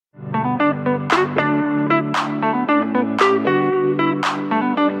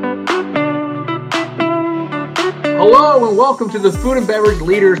welcome to the Food and Beverage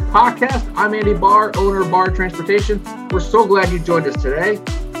Leaders Podcast. I'm Andy Barr, owner of Barr Transportation. We're so glad you joined us today.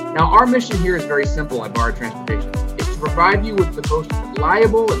 Now, our mission here is very simple at Barr Transportation. It's to provide you with the most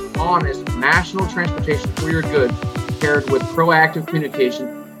reliable and honest national transportation for your goods, paired with proactive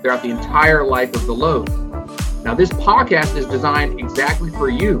communication throughout the entire life of the load. Now, this podcast is designed exactly for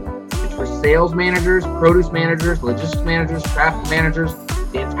you. It's for sales managers, produce managers, logistics managers, traffic managers,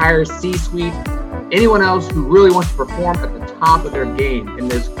 the entire C-suite, anyone else who really wants to perform at the top of their game in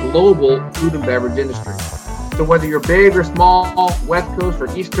this global food and beverage industry. So whether you're big or small, West Coast or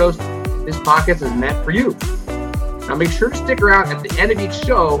East Coast, this podcast is meant for you. Now make sure to stick around at the end of each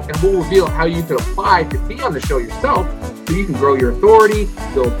show and we'll reveal how you can apply to be on the show yourself so you can grow your authority,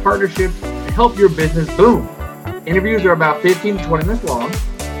 build partnerships, and help your business boom. Interviews are about 15 to 20 minutes long,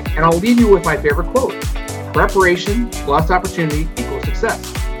 and I'll leave you with my favorite quote: preparation plus opportunity equals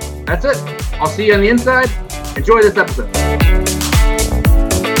success. That's it. I'll see you on the inside. Enjoy this episode.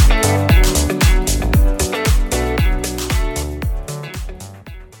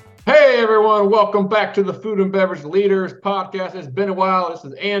 Hey, everyone. Welcome back to the Food and Beverage Leaders Podcast. It's been a while. This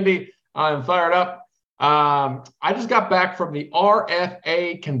is Andy. I'm fired up. I just got back from the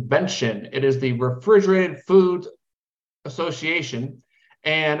RFA convention. It is the Refrigerated Foods Association.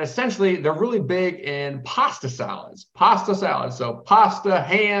 And essentially, they're really big in pasta salads. So pasta,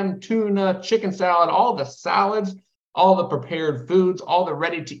 ham, tuna, chicken salad, all the salads, all the prepared foods, all the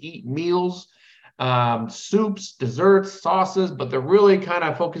ready-to-eat meals, soups, desserts, sauces, but they're really kind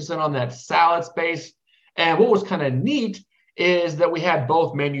of focusing on that salad space. And what was kind of neat is that we had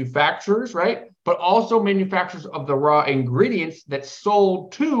both manufacturers, right? But also manufacturers of the raw ingredients that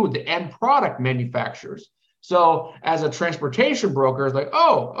sold to the end product manufacturers. So as a transportation broker, it's like,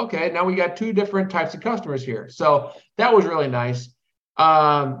 oh, okay, now we got two different types of customers here. So that was really nice.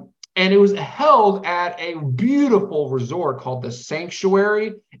 And it was held at a beautiful resort called the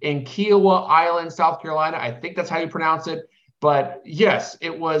Sanctuary in Kiowa Island, South Carolina. I think that's how you pronounce it. But yes,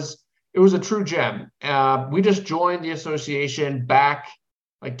 it was a true gem. We just joined the association back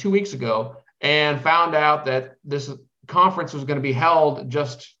like 2 weeks ago and found out that this conference was going to be held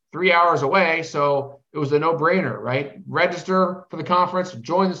just 3 hours away. So it was a no-brainer, right? Register for the conference,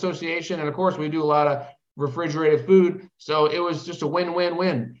 join the association. And of course, we do a lot of refrigerated food. So it was just a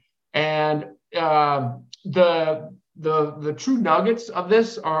win-win-win. And the true nuggets of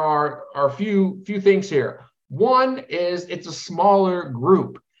this are a few things here. One is it's a smaller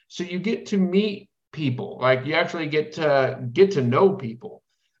group. So you get to meet people, like you actually get to know people.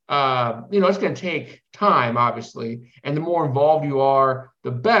 It's going to take time, obviously, and the more involved you are, the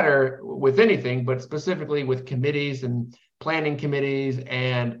better with anything, but specifically with committees and planning committees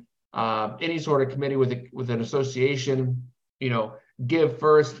and any sort of committee with an association, give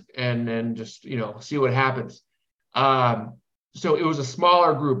first and then just, see what happens. So it was a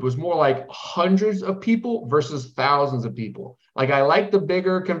smaller group. It was more like hundreds of people versus thousands of people. Like I like the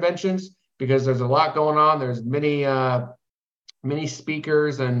bigger conventions because there's a lot going on. There's many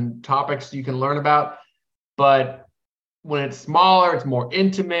speakers and topics you can learn about, but when it's smaller, it's more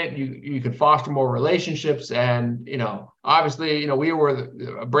intimate. You can foster more relationships, and obviously, we were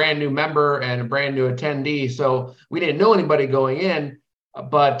a brand new member and a brand new attendee, so we didn't know anybody going in,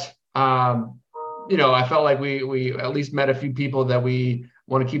 but I felt like we at least met a few people that we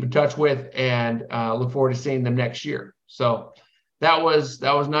want to keep in touch with, and look forward to seeing them next year. So that was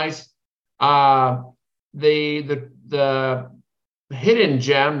nice. The hidden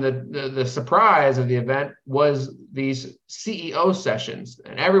gem, the surprise of the event was these CEO sessions,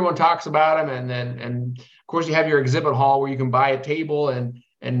 and everyone talks about them. And of course you have your exhibit hall where you can buy a table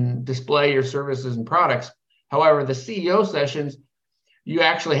and display your services and products. However, the CEO sessions, you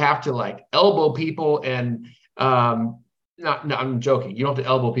actually have to like elbow people and no, I'm joking. You don't have to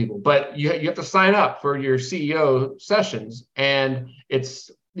elbow people, but you have to sign up for your CEO sessions, and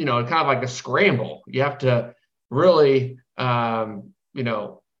it's kind of like a scramble. You have to really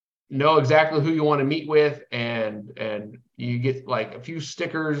know exactly who you want to meet with, and you get like a few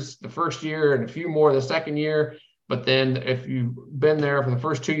stickers the first year and a few more the second year. But then if you've been there for the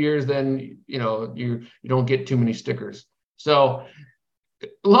first 2 years, then you don't get too many stickers. So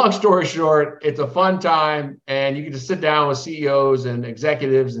long story short, it's a fun time, and you get to sit down with CEOs and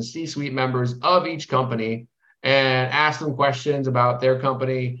executives and C-suite members of each company and ask them questions about their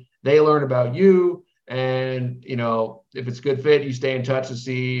company. They learn about you. And, if it's a good fit, you stay in touch to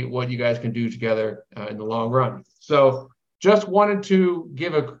see what you guys can do together in the long run. So just wanted to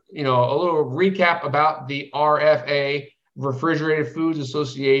give a little recap about the RFA, Refrigerated Foods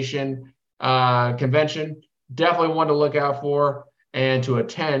Association convention. Definitely one to look out for and to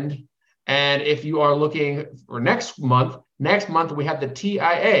attend. And if you are looking for next month we have the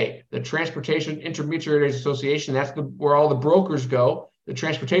TIA, the Transportation Intermediaries Association. That's where all the brokers go, the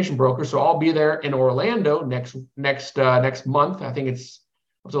transportation brokers. So I'll be there in Orlando next month. I think I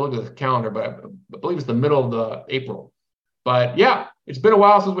have to look at the calendar, but I believe it's the middle of April. But yeah, it's been a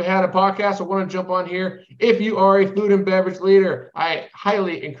while since we had a podcast. So I want to jump on here. If you are a food and beverage leader, I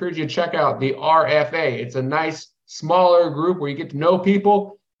highly encourage you to check out the RFA. It's a nice, smaller group where you get to know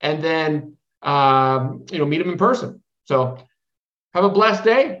people and then meet them in person. So have a blessed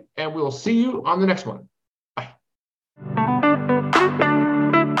day, and we will see you on the next one. Bye.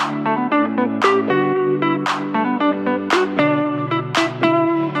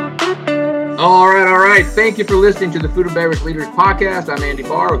 All right. Thank you for listening to the Food and Beverage Leaders Podcast. I'm Andy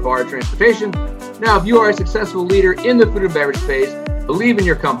Barr with Barr Transportation. Now, if you are a successful leader in the food and beverage space, believe in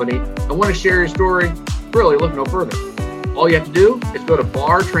your company, and want to share your story, really look no further. All you have to do is go to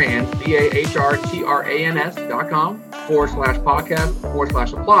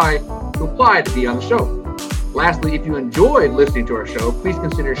bartrans.com/podcast/apply to apply to be on the show. Lastly, if you enjoyed listening to our show, please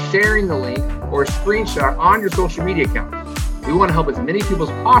consider sharing the link or a screenshot on your social media accounts. We want to help as many people as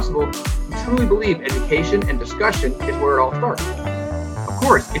possible who truly believe education and discussion is where it all starts. Of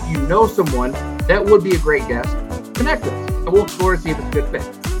course, if you know someone that would be a great guest, connect us and we'll explore to see if it's a good fit.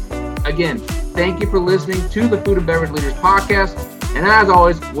 Again, thank you for listening to the Food and Beverage Leaders Podcast. And as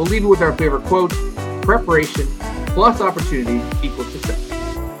always, we'll leave you with our favorite quote: preparation plus opportunity equals success.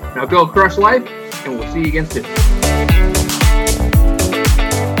 Now go crush life, and we'll see you again soon.